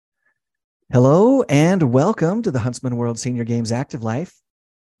Hello and welcome to the Huntsman World Senior Games Active Life.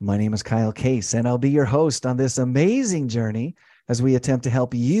 My name is Kyle Case, and I'll be your host on this amazing journey as we attempt to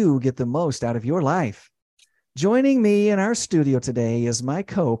help you get the most out of your life. Joining me in our studio today is my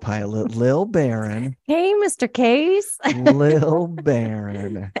co-pilot, Lil Barron. Hey, Mr. Case. Lil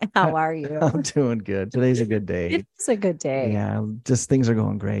Barron. How are you? I'm doing good. Today's a good day. It's a good day. Yeah, just things are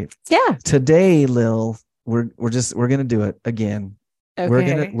going great. Yeah. Today, Lil, we're gonna do it again.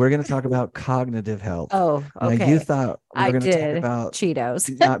 Okay. We're gonna talk about cognitive health. Oh, okay. Now, you thought we were I going to talk did. about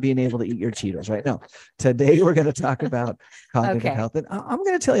Cheetos. not being able to eat your Cheetos, right? No, today we're going to talk about cognitive Okay. health. And I'm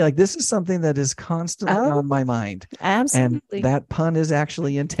going to tell you, like, this is something that is constantly Oh, on my mind. absolutely. And that pun is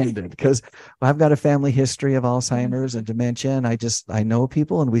actually intended because I've got a family history of Alzheimer's and dementia. And I know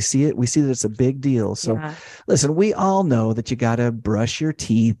people and we see it. We see that it's a big deal. So Yeah. listen, we all know that you got to brush your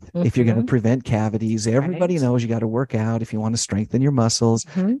teeth if you're going to Mhm. prevent cavities. Everybody Right. knows you got to work out if you want to strengthen your muscles,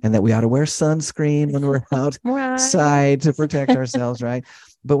 Mhm. and that we ought to wear sunscreen when we're outside to protect ourselves, right?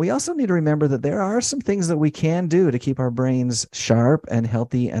 But we also need to remember that there are some things that we can do to keep our brains sharp and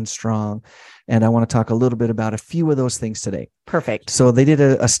healthy and strong. And I want to talk a little bit about a few of those things today. Perfect. So they did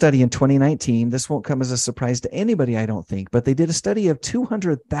a study in 2019. This won't come as a surprise to anybody, I don't think, but they did a study of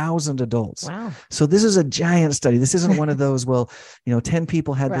 200,000 adults. Wow. So this is a giant study. This isn't one of those, 10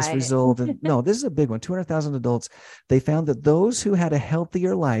 people had this Right. result. And no, this is a big one, 200,000 adults. They found that those who had a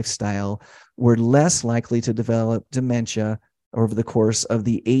healthier lifestyle were less likely to develop dementia over the course of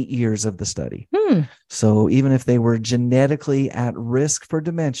the 8 years of the study. So even if they were genetically at risk for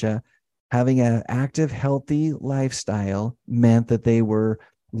dementia, having an active, healthy lifestyle meant that they were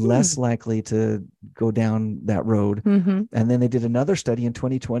less likely to go down that road. Mhm. And then they did another study in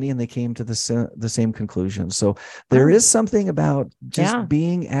 2020 and they came to the same conclusion. So there is something about just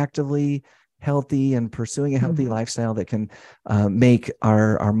being actively healthy and pursuing a healthy lifestyle that can make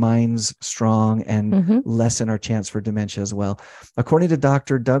our minds strong and lessen our chance for dementia as well. According to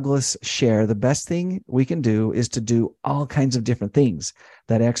Dr. Douglas Scher, the best thing we can do is to do all kinds of different things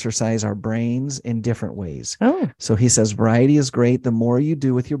that exercise our brains in different ways. So he says variety is great. The more you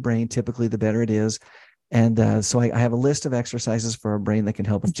do with your brain, typically the better it is. And so I have a list of exercises for our brain that can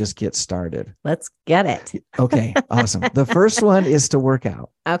help us just get started. Let's get it. Okay, awesome. The first one is to work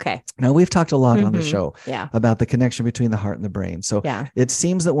out. Okay. Now, we've talked a lot on the show Yeah. about the connection between the heart and the brain. So it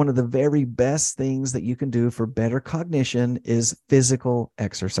seems that one of the very best things that you can do for better cognition is physical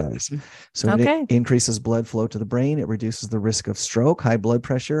exercise. So it increases blood flow to the brain. It reduces the risk of stroke, high blood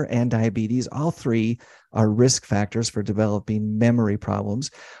pressure, and diabetes. All three are risk factors for developing memory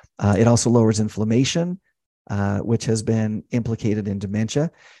problems. It also lowers inflammation, which has been implicated in dementia.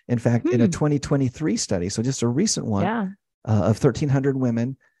 In fact, in a 2023 study, so just a recent one, of 1,300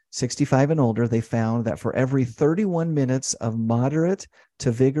 women, 65 and older, they found that for every 31 minutes of moderate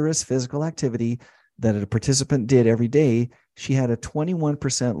to vigorous physical activity that a participant did every day, she had a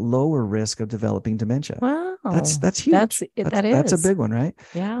 21% lower risk of developing dementia. Wow. That's huge. That's a big one, right?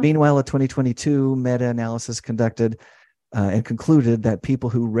 Yeah. Meanwhile, a 2022 meta-analysis conducted and concluded that people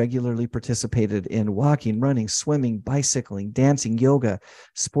who regularly participated in walking, running, swimming, bicycling, dancing, yoga,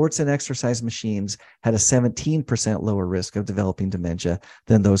 sports and exercise machines had a 17% lower risk of developing dementia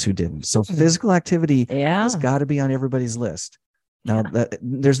than those who didn't. So physical activity has got to be on everybody's list. Now,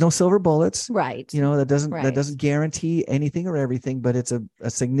 there's no silver bullets, right? That doesn't guarantee anything or everything, but it's a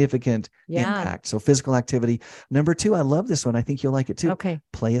significant impact. So physical activity. Number 2, I love this one. I think you'll like it too. Okay.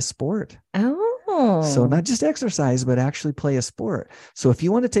 Play a sport. Oh. So not just exercise, but actually play a sport. So if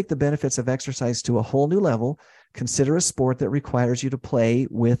you want to take the benefits of exercise to a whole new level, consider a sport that requires you to play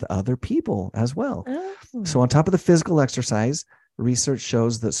with other people as well. So on top of the physical exercise, research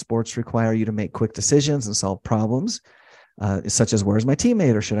shows that sports require you to make quick decisions and solve problems, such as where's my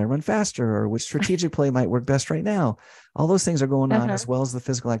teammate, or should I run faster, or which strategic play might work best right now. All those things are going on as well as the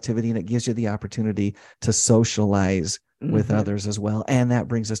physical activity, and it gives you the opportunity to socialize with others as well. And that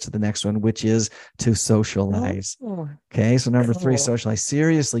brings us to the next one, which is to socialize. Okay, so number 3, socialize.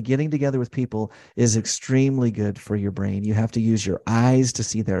 Seriously, getting together with people is extremely good for your brain. You have to use your eyes to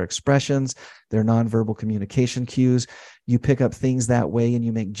see their expressions, their nonverbal communication cues. You pick up things that way and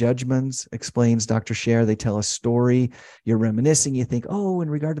you make judgments, explains Dr. Scher. They tell a story. You're reminiscing. You think, oh, in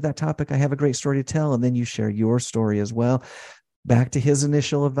regard to that topic, I have a great story to tell. And then you share your story as well. Back to his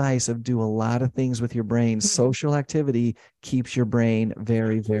initial advice of do a lot of things with your brain. Social activity keeps your brain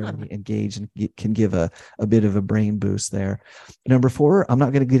very, very engaged and can give a bit of a brain boost there. Number 4, I'm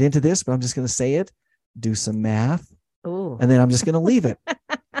not going to get into this, but I'm just going to say it. Do some math. And then I'm just going to leave it.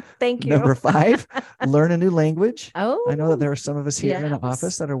 Thank you. Number 5, learn a new language. Oh, I know that there are some of us here in the yes.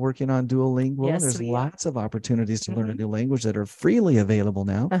 office that are working on Duolingo. Yes, There's we are. lots of opportunities to learn a new language that are freely available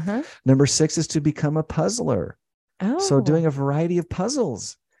now. Uh-huh. Number 6 is to become a puzzler. So Oh, doing a variety of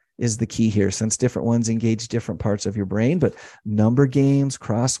puzzles is the key here, since different ones engage different parts of your brain. But number games,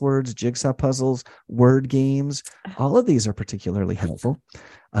 crosswords, jigsaw puzzles, word games, all of these are particularly helpful.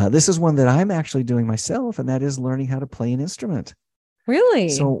 This is one that I'm actually doing myself, and that is learning how to play an instrument. really?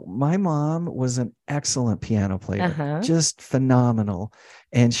 So my mom was an excellent piano player, Uh-huh. just phenomenal.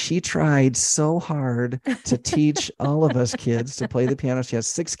 And she tried so hard to teach all of us kids to play the piano. She has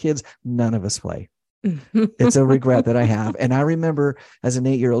 6 kids. None of us play. It's a regret that I have. And I remember as an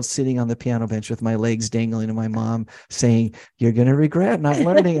 8-year-old sitting on the piano bench with my legs dangling and my mom saying, "You're going to regret not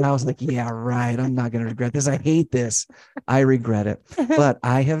learning." And I was like, yeah, right. I'm not going to regret this. I hate this. I regret it. But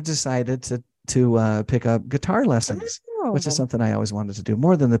I have decided to pick up guitar lessons, which is something I always wanted to do.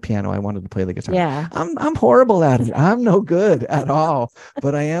 More than the piano, I wanted to play the guitar. Yeah. I'm horrible at it. I'm no good at all,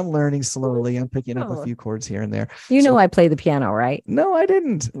 but I am learning slowly. I'm picking up a Oh. few chords here and there. You know So- I play the piano, right? No, I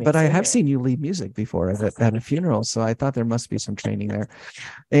didn't, Me but I too. have seen you lead music before at a funeral. So I thought there must be some training there.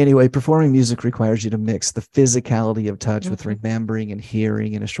 Anyway, performing music requires you to mix the physicality of touch with remembering and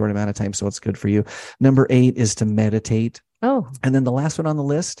hearing in a short amount of time. So it's good for you. Number 8 is to meditate. Oh, And then the last one on the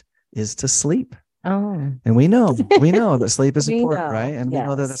list is to sleep. oh. And we know that sleep is We important, know, right? And we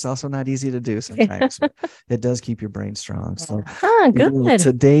know that yes. it's also not easy to do sometimes. But it does keep your brain strong. So Ah, good.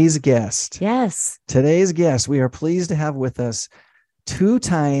 today's guest, Yes. we are pleased to have with us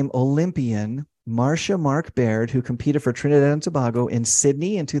 2-time Olympian Marsha Mark-Baird, who competed for Trinidad and Tobago in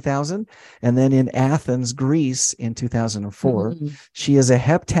Sydney in 2000 and then in Athens, Greece in 2004. Mhm. She is a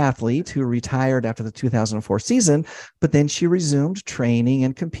heptathlete who retired after the 2004 season, but then she resumed training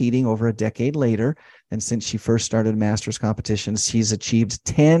and competing over a decade later. And since she first started masters competitions, she's achieved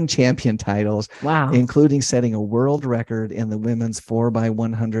 10 champion titles, Wow. including setting a world record in the women's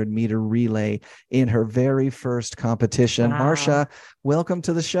 4x100 meter relay in her very first competition. Wow. Marsha, welcome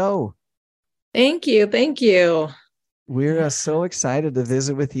to the show. Thank you. Thank you. We're so excited to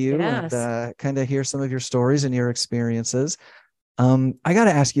visit with you Yes. and kind of hear some of your stories and your experiences. I got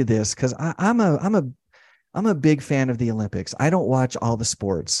to ask you this, because I'm a big fan of the Olympics. I don't watch all the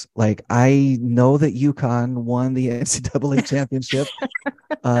sports. Like, I know that UConn won the NCAA championship,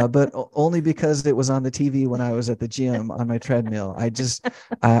 but only because it was on the TV when I was at the gym on my treadmill. I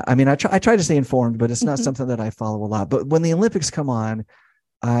try to stay informed, but it's not something that I follow a lot. But when the Olympics come on,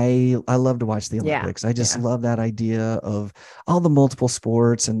 I love to watch the Olympics. I just love that idea of all the multiple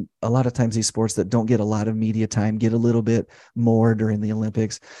sports. And a lot of times these sports that don't get a lot of media time get a little bit more during the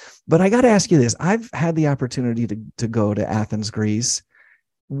Olympics. But I got to ask you this. I've had the opportunity to go to Athens, Greece.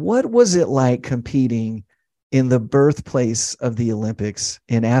 What was it like competing in the birthplace of the Olympics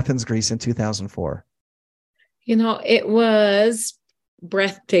in Athens, Greece in 2004? It was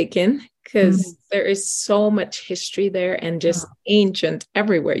breathtaking because there is so much history there and just ancient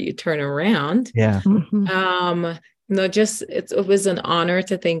everywhere you turn around. Yeah. Mhm. It was an honor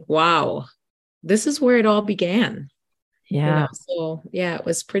to think, wow, this is where it all began. Yeah. It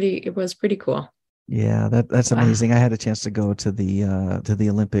was pretty cool. Yeah, that's amazing. I had a chance to go to the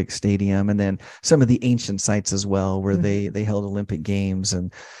Olympic Stadium and then some of the ancient sites as well, where they held Olympic Games.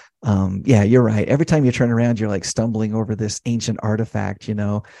 And yeah, you're right. Every time you turn around, you're like stumbling over this ancient artifact.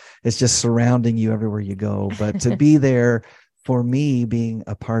 It's just surrounding you everywhere you go. But to be there, for me, being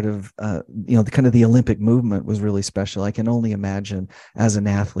a part of the Olympic movement was really special. I can only imagine as an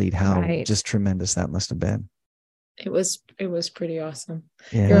athlete how just tremendous that must have been. It was pretty awesome.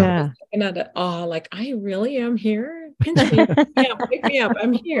 Yeah. Looking at it, like, I really am here. Pinch me, pick me up.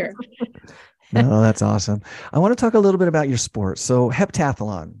 I'm here. No, that's awesome. I want to talk a little bit about your sport. So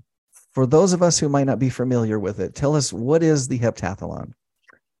heptathlon, for those of us who might not be familiar with it, tell us, what is the heptathlon?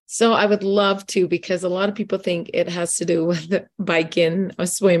 So I would love to, because a lot of people think it has to do with biking or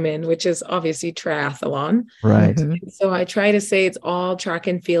swimming, which is obviously triathlon. Right. Mm-hmm. So I try to say it's all track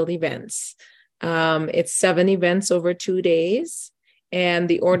and field events. It's 7 events over 2 days. And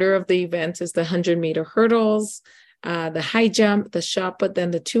the order of the events is the 100-meter hurdles, the high jump, the shot put,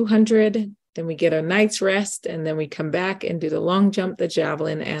 then the 200. Then we get a night's rest, and then we come back and do the long jump, the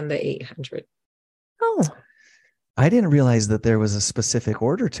javelin, and the 800. Oh, I didn't realize that there was a specific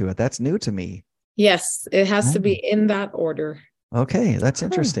order to it. That's new to me. Yes, it has to be in that order. Okay, that's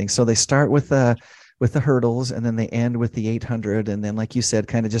interesting. So they start with the hurdles, and then they end with the 800, and then, like you said,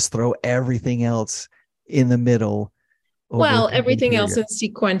 kind of just throw everything else in the middle. Well, everything else in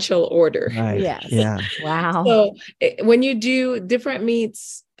sequential order. Right. Yes. Yeah. Wow. So when you do different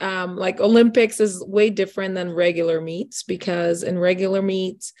meets, like Olympics is way different than regular meets, because in regular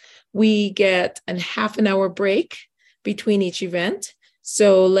meets, we get a half an hour break between each event.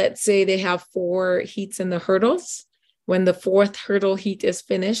 So let's say they have 4 heats in the hurdles. When the 4th hurdle heat is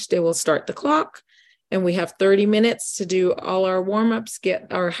finished, they will start the clock. And we have 30 minutes to do all our warm-ups, get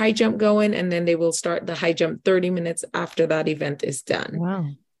our high jump going, and then they will start the high jump 30 minutes after that event is done. Wow.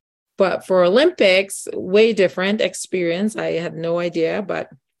 But for Olympics, way different experience. I had no idea, but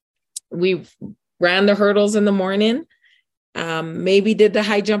we ran the hurdles in the morning, maybe did the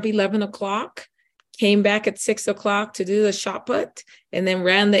high jump 11 o'clock, came back at 6 o'clock to do the shot put, and then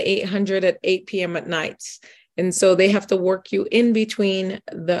ran the 800 at 8 p.m. at night. And so they have to work you in between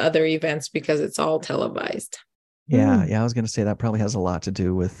the other events because it's all televised. Yeah. Yeah. I was going to say that probably has a lot to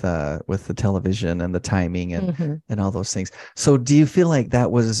do with the television and the timing and all those things. So do you feel like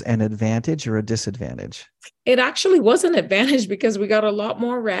that was an advantage or a disadvantage? It actually was an advantage because we got a lot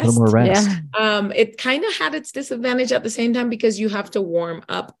more rest. A little more rest. Yeah. It kind of had its disadvantage at the same time because you have to warm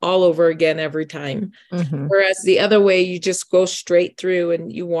up all over again every time. Whereas the other way, you just go straight through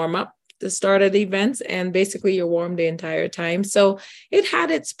and you warm up the start of the events and basically you're warm the entire time. So it had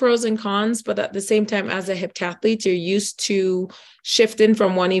its pros and cons, but at the same time, as a heptathlete, you're used to shifting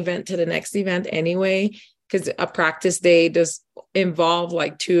from one event to the next event anyway, because a practice day does involve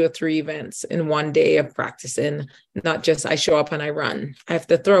like 2 or 3 events in one day of practicing, not just I show up and I run. I have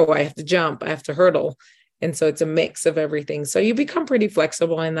to throw, I have to jump, I have to hurdle. And so it's a mix of everything. So you become pretty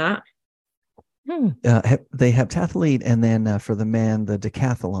flexible in that. The heptathlete, and then for the men, the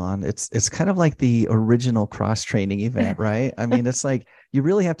decathlon. It's kind of like the original cross training event, right? I mean, it's like you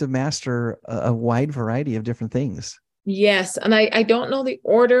really have to master a wide variety of different things. Yes, and I don't know the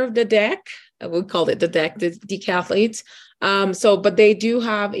order of the deck. We called it the deck, the decathletes. But they do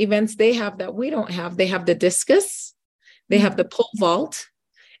have events they have that we don't have. They have the discus, they have the pole vault,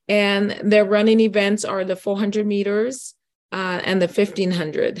 and their running events are the 400 meters. And the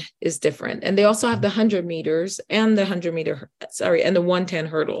 1500 is different. And they also have the 100 meters and the 110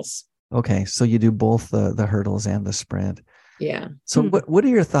 hurdles. Okay. So you do both the hurdles and the sprint. Yeah. So what are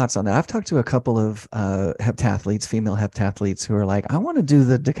your thoughts on that? I've talked to a couple of heptathletes, female heptathletes, who are like, I want to do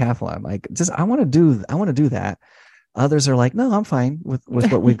the decathlon. Like, I want to do that. Others are like, no, I'm fine with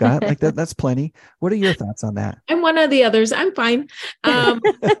what we've got. Like that's plenty. What are your thoughts on that? I'm one of the others. I'm fine.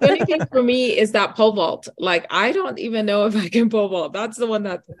 The only thing for me is that pole vault. Like, I don't even know if I can pole vault. That's the one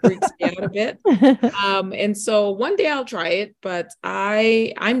that freaks me out a bit. And so one day I'll try it, but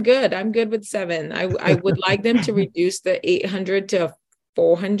I'm good. I'm good with 7. I would like them to reduce the 800 to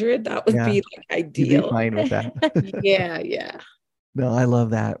 400. That would be like ideal. You'd be fine with that. Yeah. No, I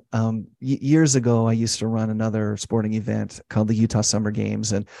love that. Years ago, I used to run another sporting event called the Utah Summer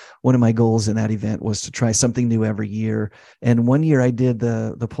Games. And one of my goals in that event was to try something new every year. And one year I did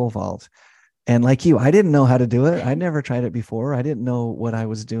the pole vault. And like you, I didn't know how to do it. I'd never tried it before. I didn't know what I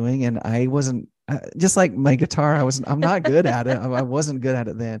was doing. And I wasn't, just like my guitar, I'm not good at it. I wasn't good at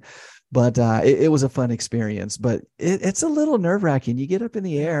it then. But it was a fun experience, but it's a little nerve wracking. You get up in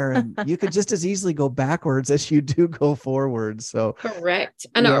the air and you could just as easily go backwards as you do go forward. So correct.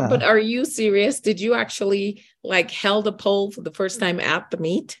 And but are you serious? Did you actually like held a pole for the first time at the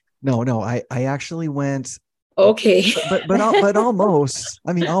meet? No. I actually went. Okay. but almost.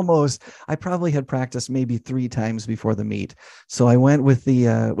 I mean, almost. I probably had practiced maybe 3 times before the meet. So I went with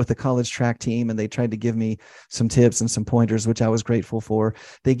the college track team, and they tried to give me some tips and some pointers, which I was grateful for.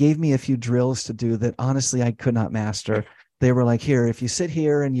 They gave me a few drills to do that honestly I could not master. They were like, here, if you sit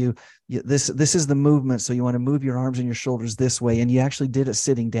here and this is the movement. So you want to move your arms and your shoulders this way. And you actually did it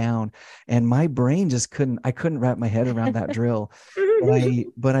sitting down. And my brain just couldn't wrap my head around that drill.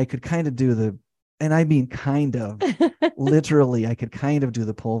 But I could kind of do and I mean, kind of, literally, I could kind of do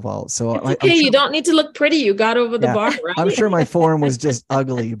the pole vault. So okay, you don't need to look pretty. You got over the bar, right? I'm sure my form was just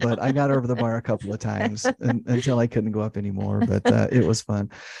ugly, but I got over the bar a couple of times until I couldn't go up anymore. But it was fun.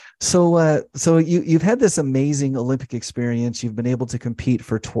 So you've had this amazing Olympic experience. You've been able to compete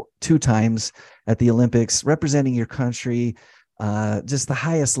for 2 times at the Olympics, representing your country, just the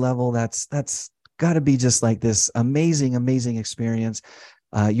highest level. That's got to be just like this amazing experience.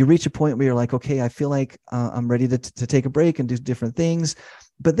 You reach a point where you're like, okay, I feel like I'm ready to take a break and do different things.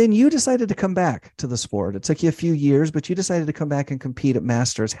 But then you decided to come back to the sport. It took you a few years, but you decided to come back and compete at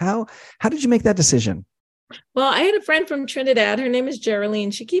Masters. How did you make that decision? Well, I had a friend from Trinidad. Her name is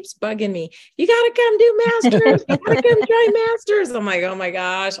Geraldine. She keeps bugging me. You got to come do Masters. You got to come try Masters. I'm like, oh my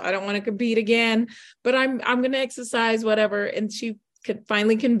gosh, I don't want to compete again, but I'm going to exercise, whatever. And she could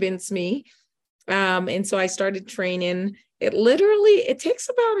finally convince me. And so I started training. It takes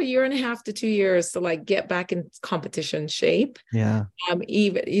about 1.5 to 2 years to like get back in competition shape. Yeah.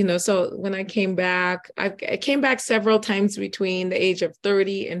 Even, so when I came back, I came back several times between the age of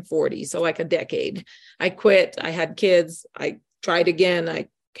 30 and 40. So like a decade. I quit. I had kids. I tried again. I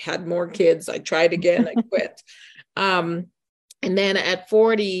had more kids. I tried again. I quit. And then at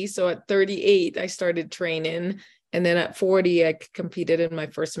 40, so at 38, I started training. And then at 40, I competed in my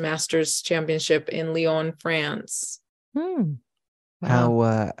first Masters championship in Lyon, France.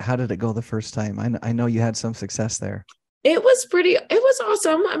 Wow. How did it go the first time? I know you had some success there. It was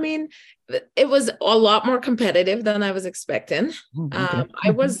awesome. I mean, it was a lot more competitive than I was expecting. Okay. I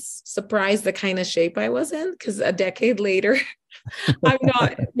was surprised the kind of shape I was in, because a decade later, I'm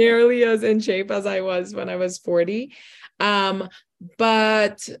not nearly as in shape as I was when I was 40. But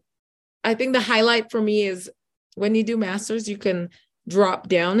I think the highlight for me is when you do Masters, you can drop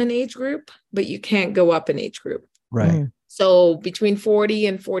down an age group, but you can't go up an age group. Right. So between 40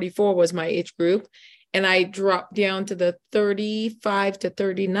 and 44 was my age group. And I dropped down to the 35 to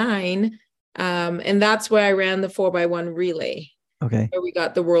 39. And that's where I ran the 4x1 relay. Okay. Where we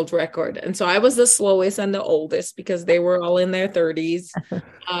got the world record. And so I was the slowest and the oldest, because they were all in their 30s.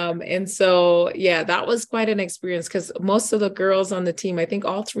 And so, yeah, that was quite an experience, because most of the girls on the team, I think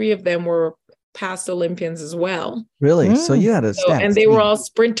all 3 of them were past Olympians as well. Really? So you had a staff and they team. were all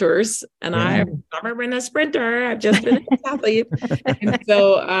sprinters, and Yeah. I've never been a sprinter. I've just been an athlete. And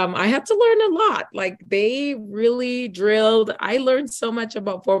so I had to learn a lot. Like, they really drilled. I learned so much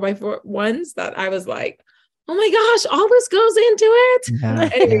about 4x1s that I was like, oh my gosh, all this goes into it. Yeah,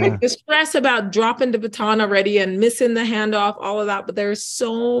 anyway, the stress about dropping the baton already and missing the handoff, all of that. But there's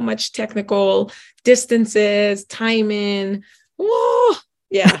so much technical distances, timing. Whoa.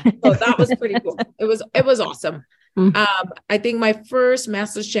 Yeah. So that was pretty cool. It was awesome. I think my first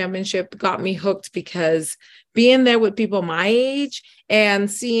Masters championship got me hooked, because being there with people my age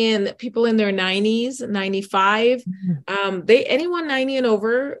and seeing people in their 90s, 95, anyone 90 and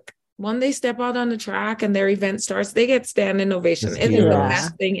over, when they step out on the track and their event starts, they get standing ovation. It is the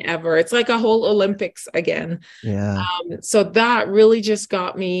best thing ever. It's like a whole Olympics again. Yeah. So that really just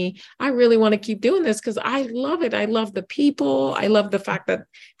got me. I really want to keep doing this, because I love it. I love the people. I love the fact that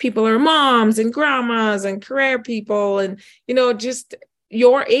people are moms and grandmas and career people, and, just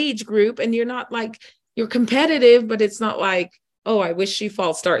your age group. And you're not like, you're competitive, but it's not like, oh, I wish she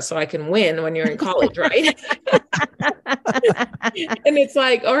false start so I can win, when you're in college, right? And it's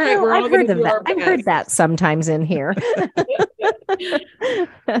like, all right, we're all going to do our best. I've heard that sometimes in here.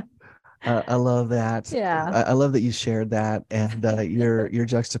 I love that. Yeah. I love that you shared that, and your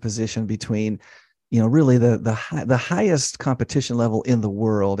juxtaposition between, really the highest competition level in the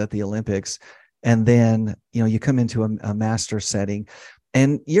world at the Olympics, and then you come into a master setting.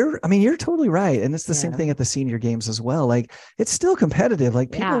 And you're totally right. And it's the same thing at the senior games as well. Like, it's still competitive.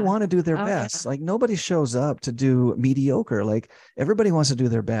 Like, people want to do their best. Like, nobody shows up to do mediocre. Like, everybody wants to do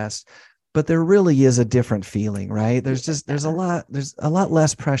their best, but there really is a different feeling, right? There's a lot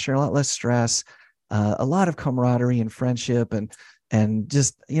less pressure, a lot less stress, a lot of camaraderie and friendship, and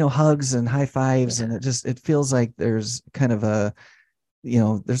just, hugs and high fives. And it feels like there's kind of a,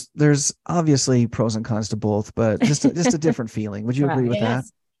 there's obviously pros and cons to both, but just a different feeling. Would you agree with that?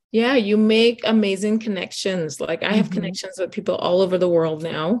 Yeah, you make amazing connections. Like, I have connections with people all over the world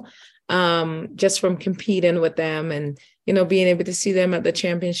now, just from competing with them, and, being able to see them at the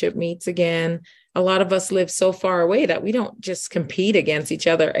championship meets again. A lot of us live so far away that we don't just compete against each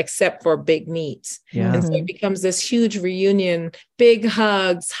other except for big meets. Yeah. And so it becomes this huge reunion, big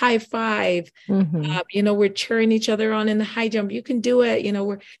hugs, high five. We're cheering each other on in the high jump. You can do it.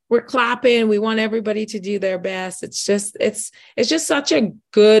 We're clapping. We want everybody to do their best. It's just such a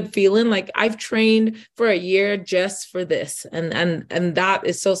good feeling. Like, I've trained for a year just for this. And that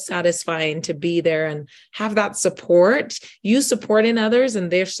is so satisfying, to be there and have that support, you supporting others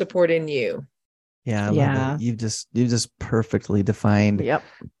and they're supporting you. Yeah, I love it. You've just perfectly defined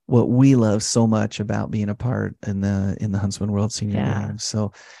what we love so much about being a part in the Huntsman World Senior Games.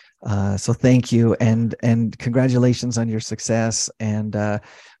 So thank you, and congratulations on your success. And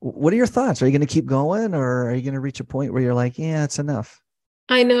what are your thoughts? Are you going to keep going, or are you going to reach a point where you're like, yeah, it's enough?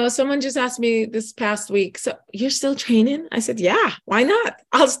 I know someone just asked me this past week, so you're still training? I said, yeah, why not?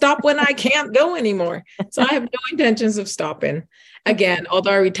 I'll stop when I can't go anymore. So I have no intentions of stopping again,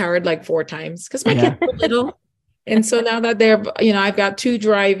 although I retired like 4 times because my kids were little. And so now that they're, I've got 2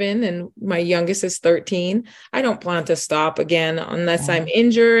 driving and my youngest is 13. I don't plan to stop again unless I'm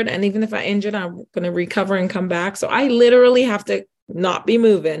injured. And even if I'm injured, I'm going to recover and come back. So I literally have to not be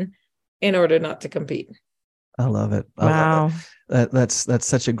moving in order not to compete. I love it. I Wow. love it. That's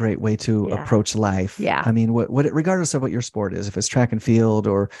such a great way to approach life. Yeah. I mean, regardless of what your sport is, if it's track and field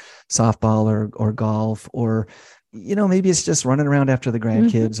or softball or golf, or, maybe it's just running around after the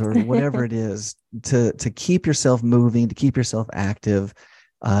grandkids or whatever it is, to keep yourself moving, to keep yourself active,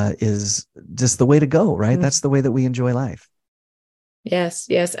 is just the way to go, right? That's the way that we enjoy life. Yes,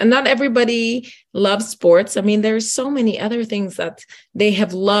 yes. And not everybody loves sports. I mean, there's so many other things that they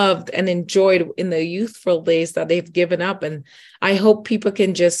have loved and enjoyed in the youthful days that they've given up. And I hope people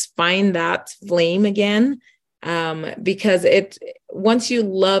can just find that flame again. Because once you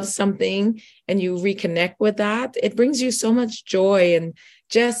love something and you reconnect with that, it brings you so much joy and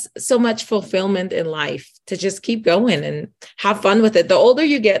just so much fulfillment in life to just keep going and have fun with it. The older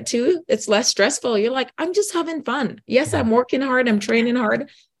you get too, it's less stressful. You're like, I'm just having fun. Yes, I'm working hard, I'm training hard,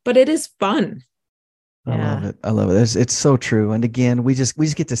 but it is fun. I love it. I love it. It's so true. And again, we just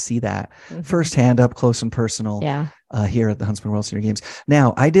get to see that firsthand, up close and personal. Yeah. Here at the Huntsman World Senior Games.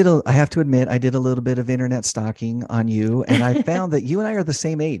 Now, I have to admit, I did a little bit of internet stalking on you, and I found that you and I are the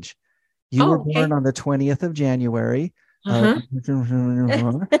same age. You were born on the 20th of January. And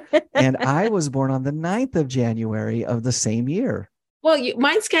I was born on the 9th of January of the same year. Well,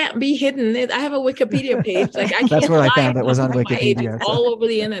 mine can't be hidden. I have a Wikipedia page. Like that's what I found. That was on Wikipedia. It's all over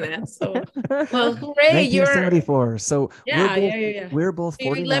the internet. So, well, hooray! 1974. So yeah. We're both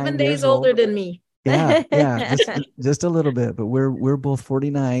 49 You're 11 days years old. older than me. Yeah, just a little bit, but we're both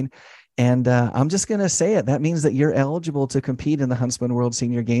 49. And I'm just going to say it. That means that you're eligible to compete in the Huntsman World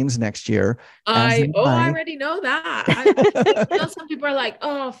Senior Games next year. I already know that. Some people are like,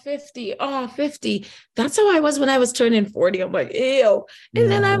 50. That's how I was when I was turning 40. I'm like, ew. And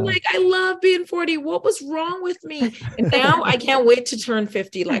then I'm like, I love being 40. What was wrong with me? And now I can't wait to turn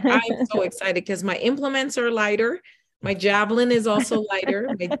 50. Like, I'm so excited because my implements are lighter. My javelin is also lighter.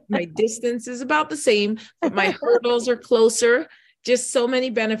 My distance is about the same, but my hurdles are closer. Just so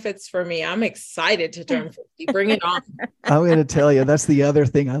many benefits for me. I'm excited to turn 50. Bring it on. I'm going to tell you, that's the other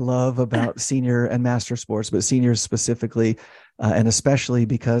thing I love about senior and master sports, but seniors specifically, and especially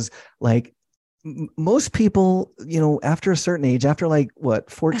because like most people, after a certain age, after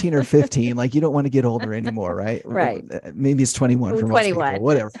 14 or 15, like you don't want to get older anymore, right? Right. Maybe it's 21 for most 21. people,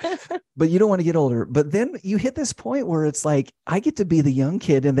 whatever. But you don't want to get older. But then you hit this point where it's like, I get to be the young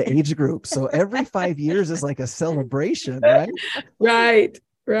kid in the age group. So every 5 years is like a celebration, right? Right.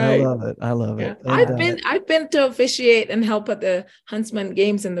 I love it. Yeah. And, I've been to officiate and help at the Huntsman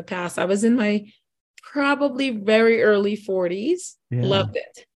Games in the past. I was in my probably very early 40s. Yeah. Loved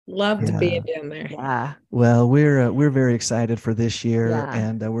it. Loved being down there. Yeah. Well, we're very excited for this year,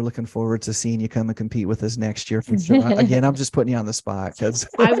 and we're looking forward to seeing you come and compete with us next year for sure. Again, I'm just putting you on the spot because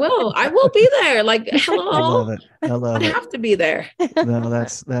I will be there. Like, hello. I love it. I have to be there. No,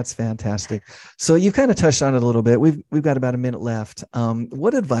 that's fantastic. So you kind of touched on it a little bit. We've got about a minute left.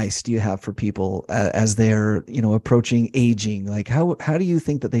 What advice do you have for people as they're approaching aging? Like how do you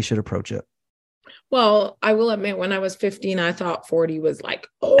think that they should approach it? Well, I will admit, when I was 15, I thought 40 was like,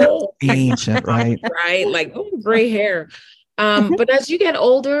 ancient, right? Right. Like, gray hair. But as you get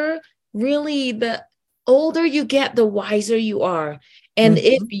older, really, the older you get, the wiser you are. And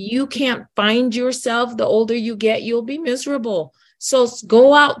if you can't find yourself, the older you get, you'll be miserable. So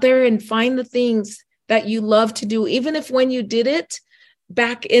go out there and find the things that you love to do. Even if when you did it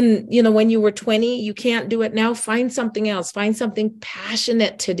back in, when you were 20, you can't do it now, find something else, find something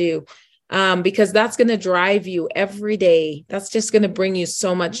passionate to do. Because that's going to drive you every day. That's just going to bring you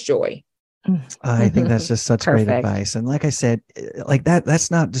so much joy. I think that's just such great advice. And like I said, like that's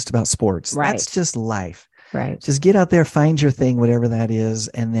not just about sports. Right. That's just life. Right. Just get out there, find your thing, whatever that is,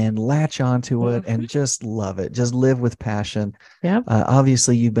 and then latch onto it and just love it. Just live with passion. Yeah.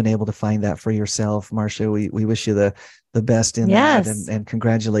 Obviously, you've been able to find that for yourself, Marsha. We wish you the best in that, and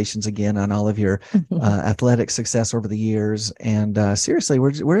congratulations again on all of your athletic success over the years. And seriously,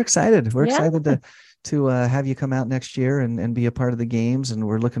 we're excited. We're excited to have you come out next year and be a part of the games, and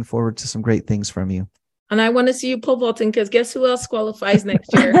we're looking forward to some great things from you. And I want to see you pole vaulting, because guess who else qualifies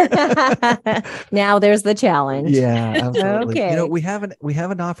next year? Now there's the challenge. Yeah, absolutely. Okay. We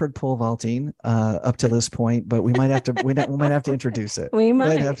haven't offered pole vaulting up to this point, but we might have to introduce it. We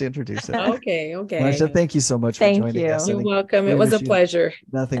might have to introduce it. Okay. Marsha, thank you so much for joining us. You're welcome. It was a pleasure.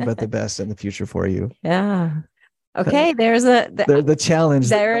 Nothing but the best in the future for you. Yeah. Okay, there's the challenge.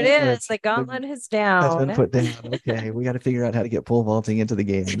 There it is. The gauntlet is down. Has been put down. Okay, we got to figure out how to get pole vaulting into the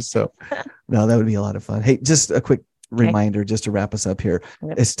games. So, no, that would be a lot of fun. Hey, just a quick reminder just to wrap us up here.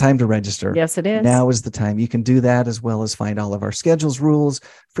 Yep. It's time to register. Yes, it is. Now is the time. You can do that as well as find all of our schedules, rules,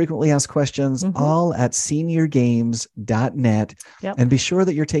 frequently asked questions, all at seniorgames.net. Yep. And be sure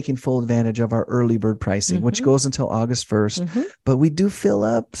that you're taking full advantage of our early bird pricing, which goes until August 1st. But we do fill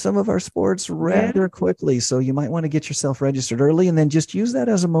up some of our sports rather quickly. So you might want to get yourself registered early and then just use that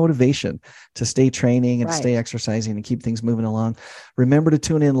as a motivation to stay training and stay exercising and keep things moving along. Remember to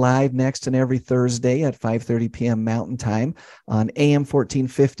tune in live next and every Thursday at 5:30 p.m. Mountain Time on AM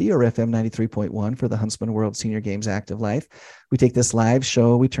 1450 or FM 93.1 for the Huntsman World Senior Games Active Life. We take this live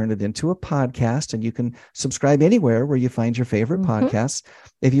show, we turn it into a podcast, and you can subscribe anywhere where you find your favorite podcasts.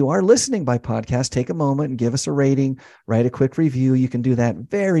 If you are listening by podcast, take a moment and give us a rating, write a quick review. You can do that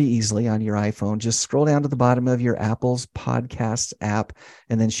very easily on your iPhone. Just scroll down to the bottom of your Apple's Podcasts app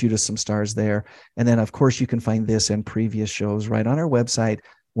and then shoot us some stars there. And then, of course, you can find this and previous shows right on our website.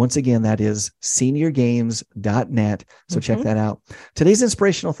 Once again, that is seniorgames.net. So check that out. Today's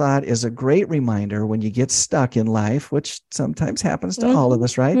inspirational thought is a great reminder when you get stuck in life, which sometimes happens to all of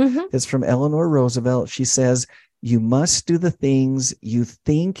us, right? It's from Eleanor Roosevelt. She says, you must do the things you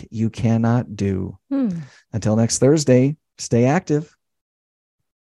think you cannot do. Until next Thursday, stay active.